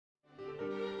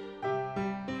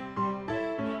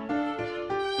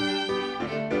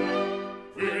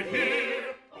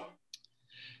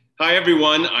Hi,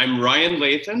 everyone. I'm Ryan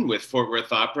Lathan with Fort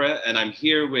Worth Opera, and I'm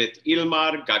here with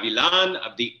Ilmar Gavilan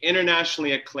of the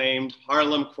internationally acclaimed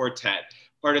Harlem Quartet,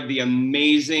 part of the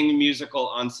amazing musical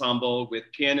ensemble with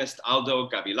pianist Aldo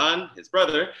Gavilan, his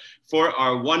brother, for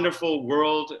our wonderful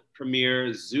world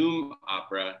premiere Zoom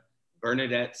opera,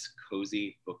 Bernadette's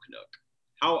Cozy Book Nook.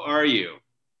 How are you?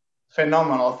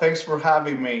 Phenomenal. Thanks for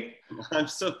having me. I'm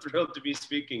so thrilled to be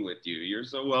speaking with you. You're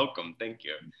so welcome. Thank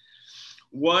you.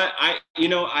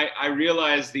 I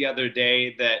realized the other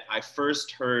day that I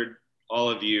first heard all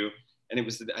of you, and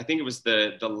I think it was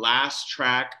the last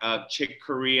track of Chick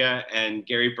Corea and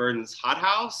Gary Burton's Hot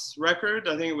House record.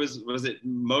 I think was it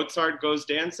Mozart Goes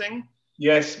Dancing?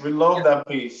 Yes, we love that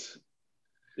piece.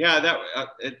 Yeah,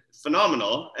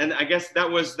 phenomenal. And I guess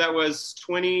that was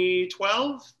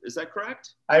 2012. Is that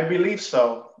correct? I believe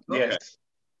so. Okay. Yes.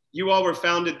 You all were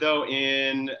founded though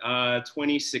in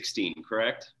 2016,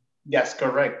 correct? Yes,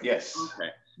 correct. Yes.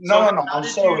 Okay. No. I'm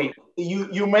sorry.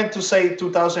 You meant to say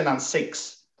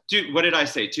 2006. Dude, what did I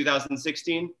say?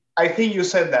 2016? I think you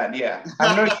said that. Yeah.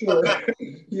 I'm not sure.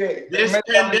 Yeah. This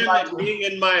pandemic,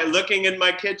 looking in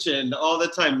my kitchen all the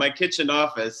time, my kitchen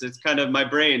office, it's kind of, my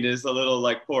brain is a little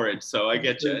like porridge. So I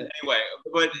get you. Anyway,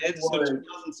 but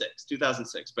it's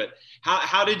 2006. But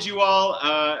how did you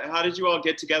all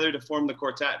get together to form the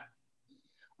quartet?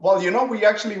 Well, we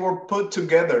actually were put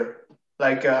together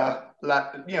like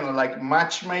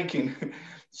matchmaking.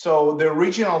 So the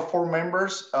original four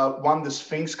members won the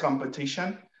Sphinx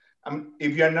competition.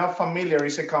 If you're not familiar,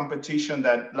 it's a competition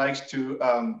that likes to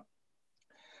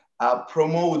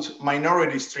promote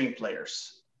minority string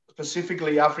players,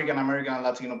 specifically African American and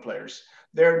Latino players.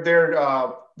 There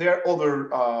are other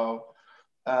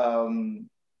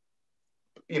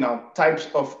types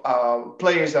of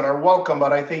players that are welcome,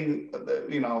 but I think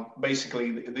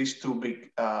basically these two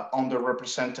big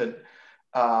underrepresented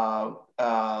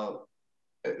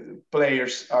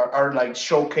players are like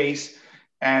showcase,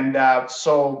 and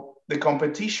so the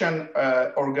competition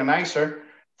organizer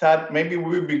thought maybe it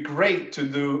would be great to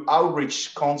do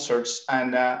outreach concerts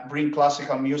and bring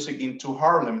classical music into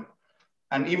Harlem,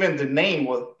 and even the name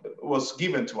was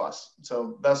given to us.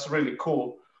 So that's really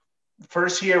cool.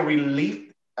 First year we lived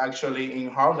actually in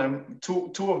Harlem.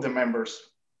 Two of the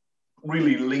members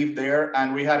really lived there,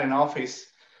 and we had an office,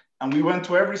 and we went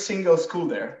to every single school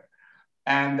there,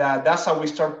 and that's how we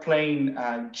start playing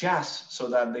jazz, so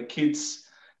that the kids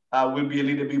will be a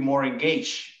little bit more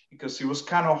engaged, because it was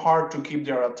kind of hard to keep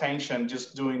their attention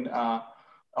just doing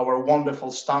our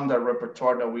wonderful standard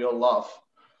repertoire that we all love.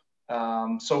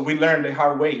 So we learned the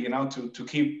hard way, to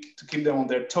keep them on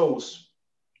their toes.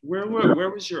 Where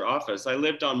was your office? I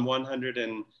lived on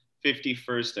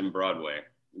 151st and Broadway,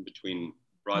 in between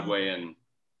Broadway and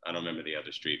I don't remember the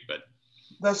other street, but.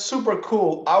 That's super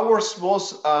cool. Ours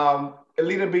was a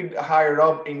little bit higher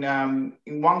up in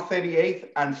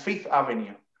 138th and 5th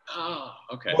Avenue. Oh,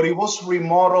 okay. But it was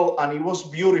remodeled and it was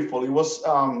beautiful. It was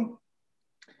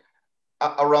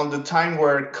around the time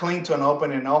where Clinton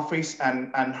opened an office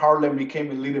and Harlem became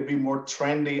a little bit more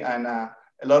trendy, and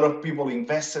a lot of people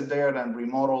invested there and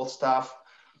remodeled stuff.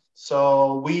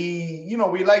 So we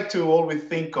like to always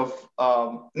think of,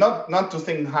 not to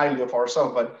think highly of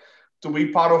ourselves, but to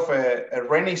be part of a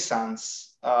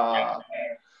renaissance, a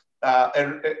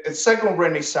second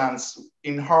renaissance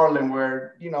in Harlem,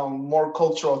 where more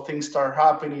cultural things start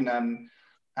happening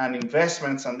and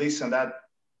investments and this and that.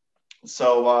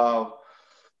 So,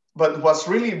 but what's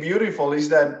really beautiful is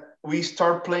that we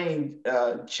start playing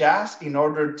jazz in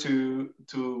order to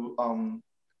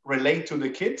relate to the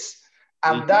kids,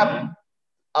 and that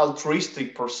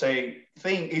altruistic per se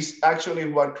thing is actually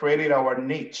what created our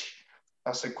niche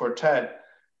as a quartet.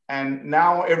 And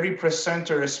now every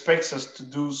presenter expects us to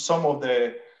do some of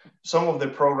the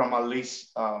program, at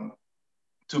least,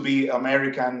 to be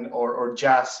American or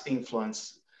jazz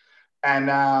influence. And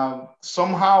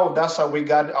somehow that's how we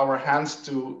got our hands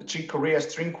to Chick Corea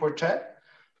String Quartet.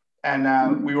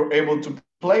 And we were able to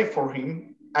play for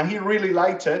him. And he really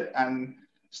liked it and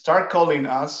started calling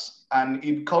us. And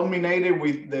it culminated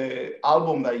with the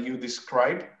album that you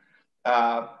described.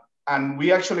 And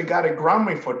we actually got a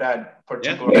Grammy for that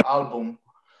particular album.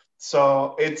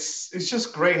 So it's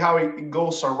just great how it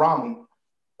goes around.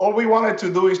 All we wanted to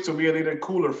do is to be a little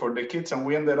cooler for the kids, and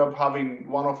we ended up having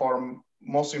one of our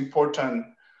most important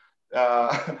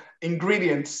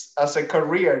ingredients as a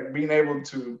career, being able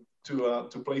to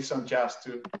play some jazz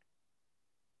too.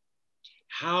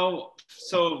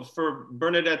 So for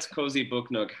Bernadette's Cozy Book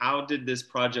Nook, how did this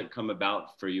project come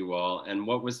about for you all, and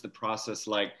what was the process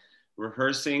like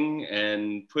rehearsing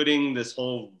and putting this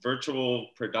whole virtual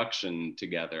production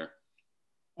together?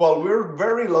 Well, we're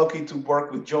very lucky to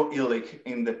work with Joe Illich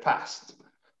in the past.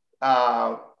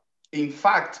 Uh, in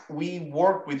fact, we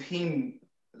worked with him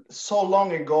so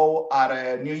long ago at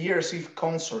a New Year's Eve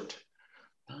concert.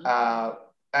 Uh,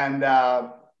 and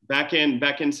back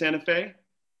in Santa Fe?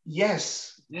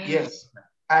 Yes, Yeah. yes.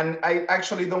 And I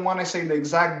actually don't want to say the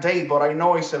exact date, but I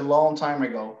know it's a long time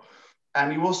ago.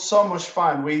 And it was so much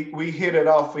fun. We hit it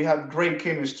off. We had great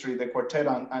chemistry, the quartet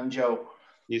and Joe.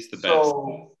 He's the best.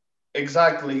 So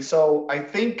exactly. So I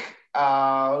think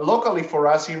locally for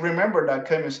us, he remembered that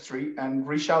chemistry and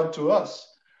reached out to us.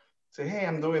 Say, hey,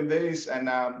 I'm doing this, and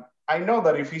I know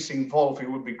that if he's involved,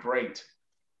 it would be great.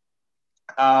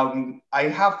 I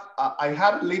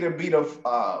had a little bit of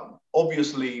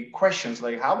obviously questions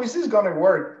like how is this going to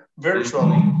work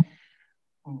virtually,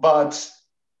 but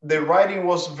the writing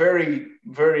was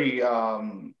very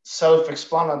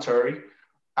self-explanatory,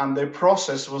 and the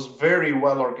process was very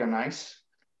well organized.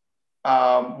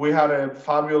 We had a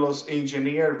fabulous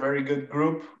engineer, very good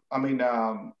group. I mean,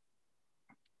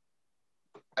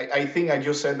 I think I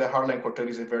just said the Harlem Quartet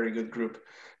is a very good group,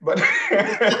 but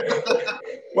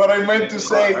what I meant to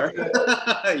say,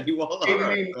 you all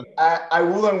are. I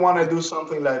wouldn't want to do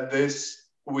something like this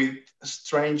with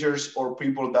strangers or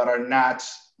people that are not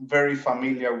very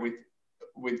familiar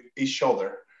with each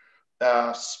other,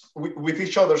 with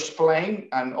each other's playing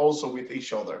and also with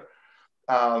each other.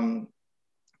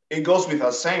 It goes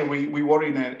without saying, we were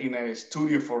in a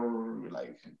studio for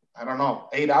like, I don't know,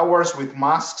 8 hours with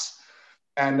masks,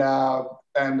 and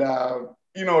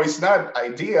it's not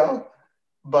ideal,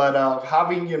 but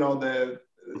having the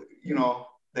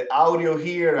audio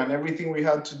here and everything we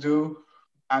had to do,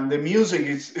 and the music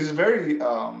is very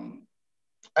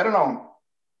I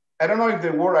don't know if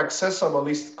the word accessible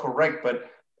is correct, but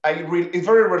it's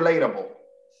very relatable.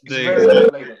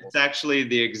 It's actually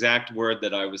the exact word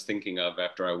that I was thinking of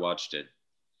after I watched it.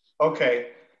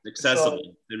 Okay. Accessible.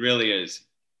 So, it really is.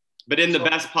 But in the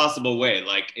best possible way.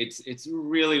 Like it's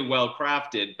really well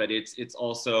crafted, but it's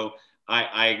also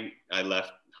I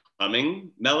left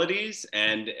humming melodies,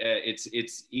 and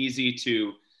it's easy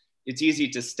to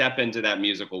step into that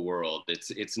musical world.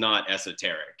 It's not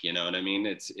esoteric, you know what I mean?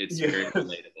 It's very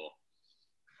relatable.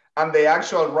 And the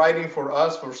actual writing for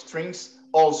us for strings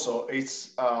also,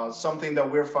 it's something that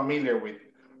we're familiar with.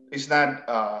 It's not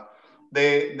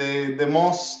the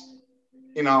most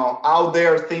out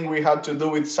there thing we had to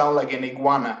do. It sound like an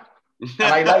iguana,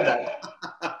 and I like that.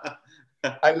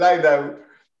 I like that.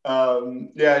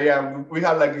 We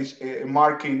had like a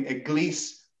marking, a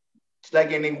gliss,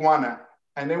 like an iguana,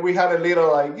 and then we had a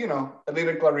little a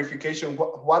little clarification.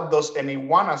 What does an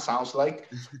iguana sounds like?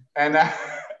 And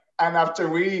and after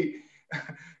we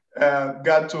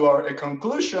got to a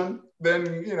conclusion,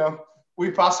 then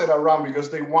we pass it around because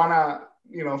they wanna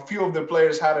few of the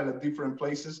players had it at different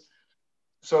places.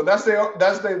 So that's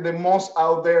the most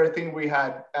out there thing we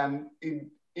had, and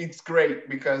it's great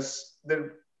because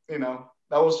that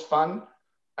was fun,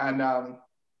 and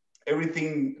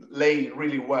everything lay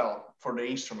really well for the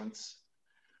instruments.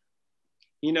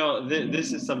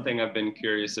 This is something I've been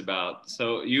curious about.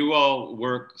 So you all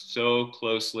work so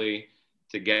closely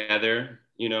together,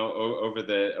 over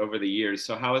the years.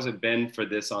 So how has it been for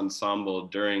this ensemble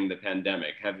during the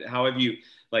pandemic? How have you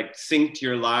like synced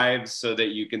your lives so that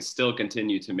you can still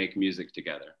continue to make music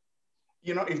together?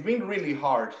 It's been really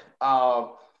hard.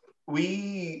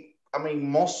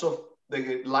 Most of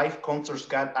the live concerts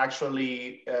got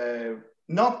actually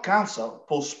not canceled,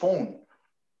 postponed,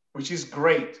 which is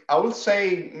great. I would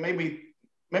say maybe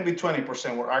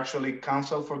 20% were actually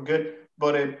canceled for good,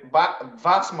 but a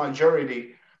vast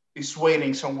majority is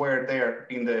waiting somewhere there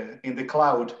in the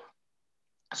cloud.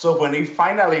 So when it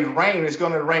finally rains, it's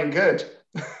gonna rain good.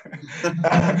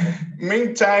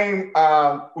 Meantime,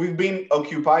 we've been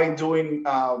occupied doing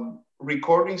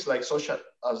recordings like such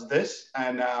as this,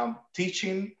 and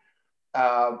teaching.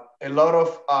 A lot of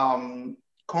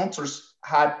concerts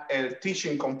had a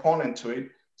teaching component to it,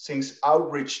 since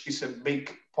outreach is a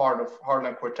big part of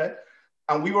Harlem Quartet,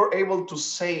 and we were able to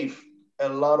save a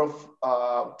lot of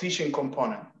teaching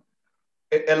component,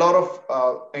 a lot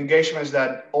of engagements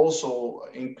that also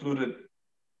included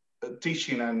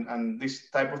teaching and this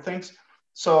type of things.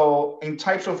 So in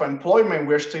types of employment,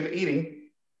 we're still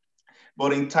eating,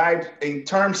 but in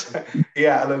terms,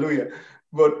 yeah, hallelujah.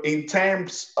 But in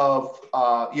terms of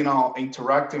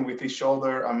interacting with each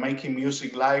other and making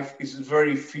music live, is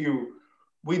very few.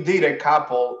 We did a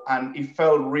couple, and it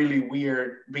felt really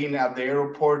weird being at the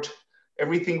airport.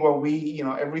 Everything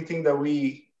that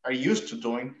we are used to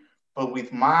doing, but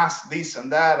with masks, this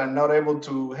and that, and not able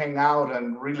to hang out,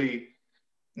 and really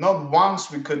not once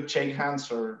we could shake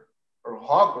hands or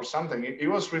hug or something. It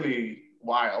was really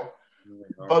wild,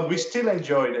 but we still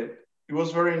enjoyed it. It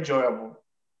was very enjoyable.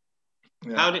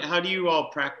 Yeah. How do you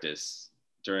all practice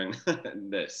during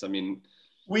this? I mean,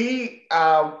 we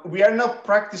are not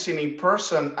practicing in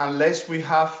person unless we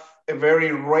have a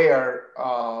very rare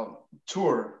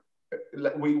tour,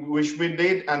 which we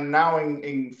did, and now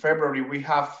in February we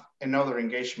have another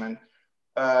engagement.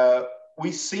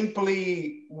 We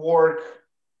simply work,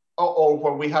 or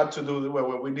what we had to do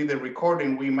when we did the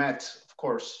recording, we met, of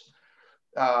course.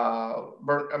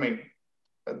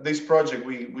 This project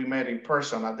we met in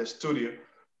person at the studio,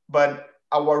 but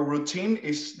our routine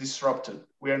is disrupted.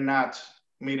 We are not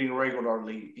meeting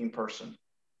regularly in person.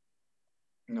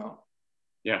 No.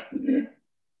 Yeah, you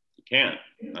can't.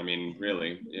 I mean,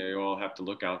 really, you all have to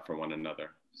look out for one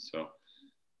another. So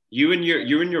you and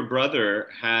your brother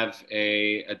have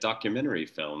a documentary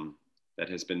film that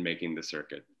has been making the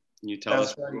circuit. Can you tell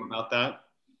us more about that?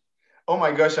 Oh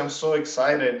my gosh, I'm so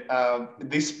excited.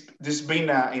 This been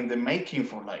in the making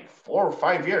for like 4 or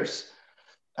 5 years.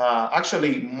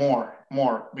 Actually,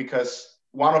 more, because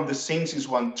one of the scenes is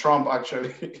when Trump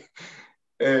actually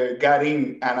got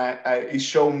in, and it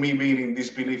showed me being in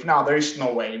disbelief. No, there is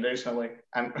no way.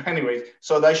 And anyway,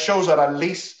 so that shows that at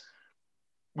least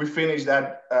we finished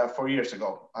that 4 years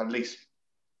ago, at least.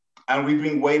 And we've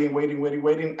been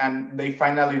waiting, and they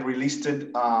finally released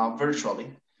it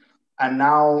virtually. And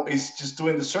now it's just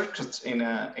doing the circuits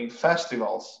in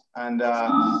festivals. And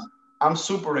I'm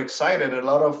super excited. A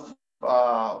lot of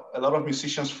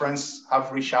musicians friends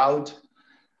have reached out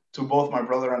to both my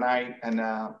brother and I, and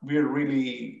we're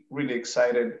really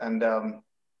excited. And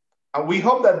we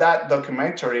hope that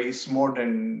documentary is more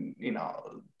than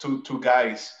two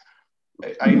guys.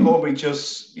 I hope it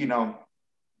just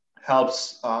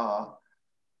helps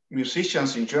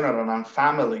musicians in general and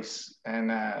families,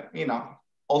 and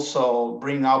also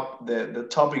bring up the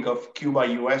topic of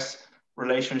Cuba-US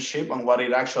relationship and what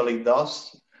it actually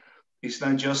does. It's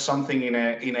not just something in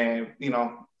a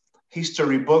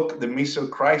history book, the missile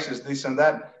crisis, this and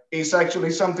that. It's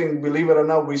actually something, believe it or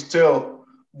not, we're still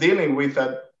dealing with,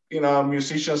 that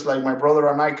musicians like my brother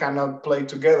and I cannot play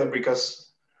together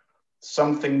because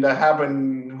something that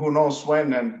happened who knows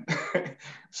when. And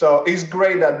so it's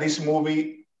great that this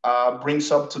movie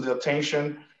brings up to the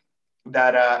attention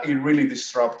that it really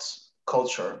disrupts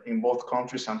culture in both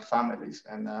countries and families.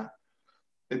 And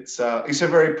it's a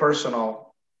very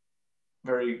personal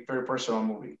movie.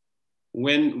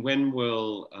 When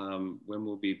will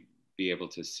we be able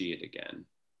to see it again?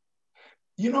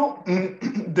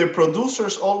 The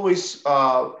producers always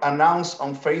announce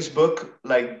on Facebook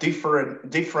like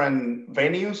different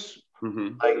venues,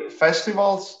 like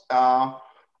festivals.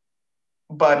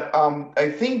 But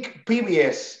I think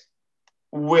PBS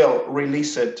will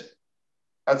release it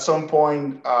at some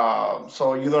point,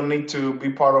 so you don't need to be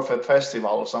part of a festival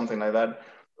or something like that,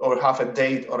 or have a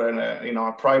date or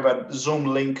a private Zoom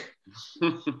link.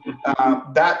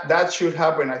 That should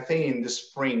happen, I think, in the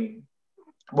spring.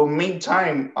 But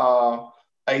meantime,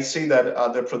 I see that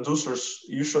the producers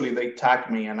usually they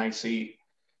tag me, and I see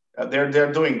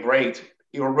they're doing great.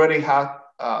 You already have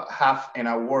an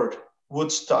award,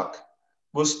 Woodstock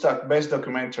Best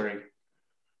Documentary.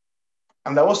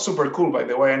 And that was super cool, by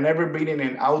the way. I never been in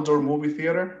an outdoor movie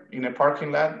theater in a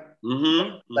parking lot,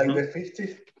 like the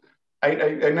 50th.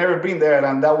 I never been there,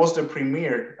 and that was the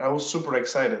premiere. I was super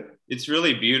excited. It's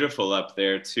really beautiful up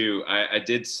there too. I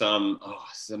did some,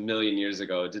 a million years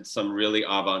ago, I did some really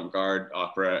avant-garde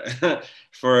opera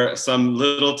for some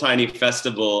little tiny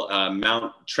festival,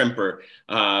 Mount Trimper,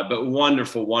 but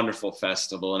wonderful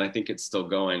festival. And I think it's still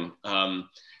going.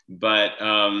 But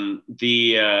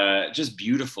just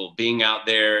beautiful being out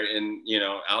there in,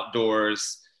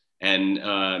 outdoors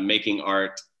and making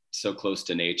art so close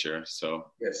to nature.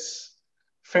 So yes,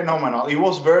 phenomenal. It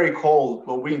was very cold,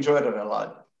 but we enjoyed it a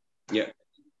lot. Yeah.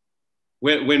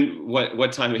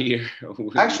 What time of year?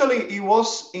 Actually, it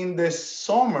was in the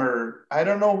summer. I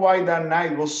don't know why that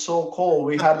night was so cold.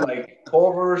 We had like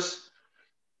covers.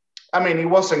 I mean, it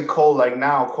wasn't cold like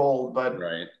now, cold, but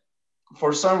right.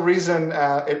 For some reason,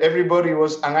 everybody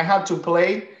was, and I had to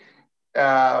play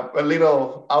a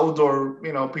little outdoor.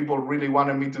 People really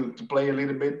wanted me to play a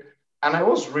little bit, and I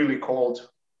was really cold.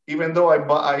 Even though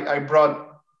I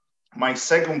brought my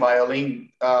second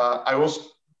violin, I was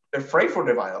afraid for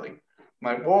the violin.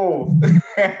 I'm like, whoa.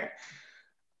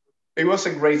 It was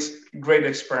a great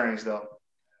experience, though.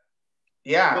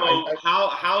 Yeah. So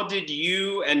how did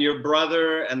you and your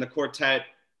brother and the quartet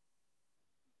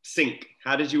sync?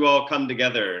 How did you all come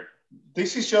together?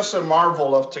 This is just a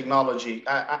marvel of technology.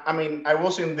 I mean, I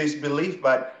was in disbelief,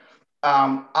 but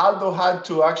Aldo had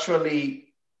to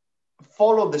actually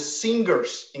follow the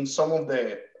singers in some of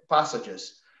the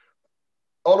passages.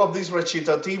 All of this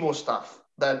recitativo stuff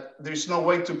that there's no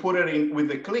way to put it in with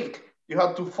the click. You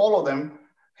have to follow them.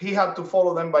 He had to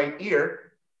follow them by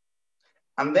ear.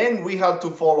 And then we had to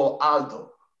follow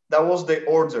Aldo. That was the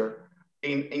order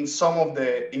in some of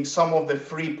the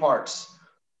free parts.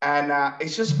 And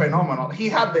it's just phenomenal. He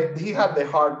had the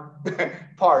hard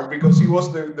part because he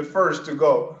was the first to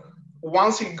go.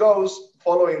 Once he goes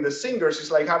following the singers,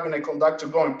 it's like having a conductor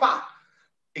going pa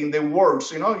in the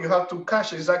words. You have to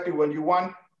catch exactly what you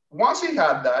want. Once he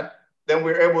had that, then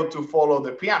we're able to follow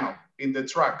the piano in the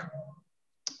track.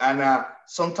 And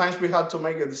sometimes we had to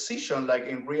make a decision, like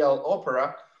in real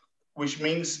opera, which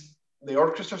means the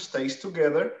orchestra stays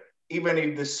together, even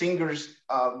if the singers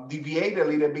deviate a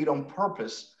little bit on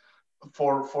purpose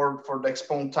for the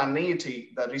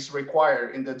spontaneity that is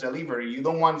required in the delivery. You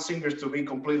don't want singers to be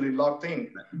completely locked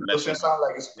in. It doesn't sound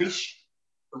like a speech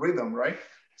rhythm, right?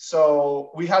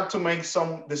 So we had to make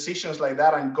some decisions like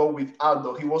that and go with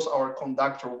Aldo. He was our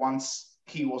conductor once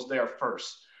he was there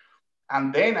first.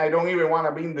 And then I don't even want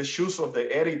to be in the shoes of the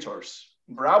editors.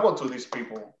 Bravo to these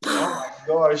people. Oh my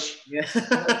gosh. Yeah.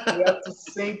 We have to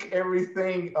sync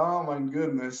everything. Oh my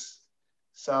goodness.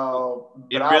 So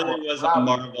bravo, it really was a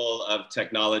marvel of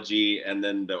technology, and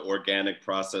then the organic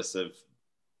process of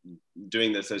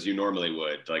doing this as you normally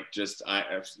would. Like, just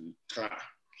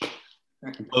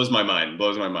blows my mind.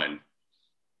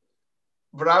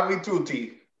 Bravi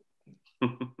tutti.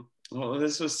 Well,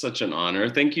 this was such an honor.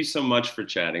 Thank you so much for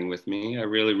chatting with me. I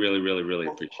really, really, really, really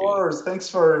appreciate it. Of course. Thanks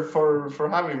for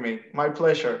having me. My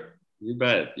pleasure. You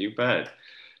bet. You bet.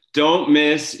 Don't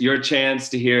miss your chance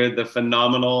to hear the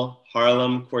phenomenal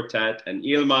Harlem Quartet and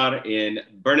Ilmar in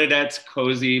Bernadette's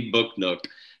Cozy Book Nook,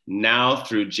 now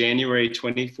through January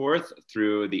 24th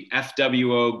through the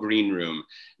FWO Green Room.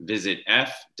 Visit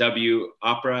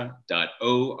fwopera.org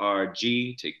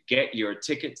to get your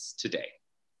tickets today.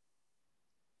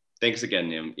 Thanks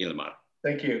again, Ilmar.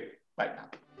 Thank you. Bye now.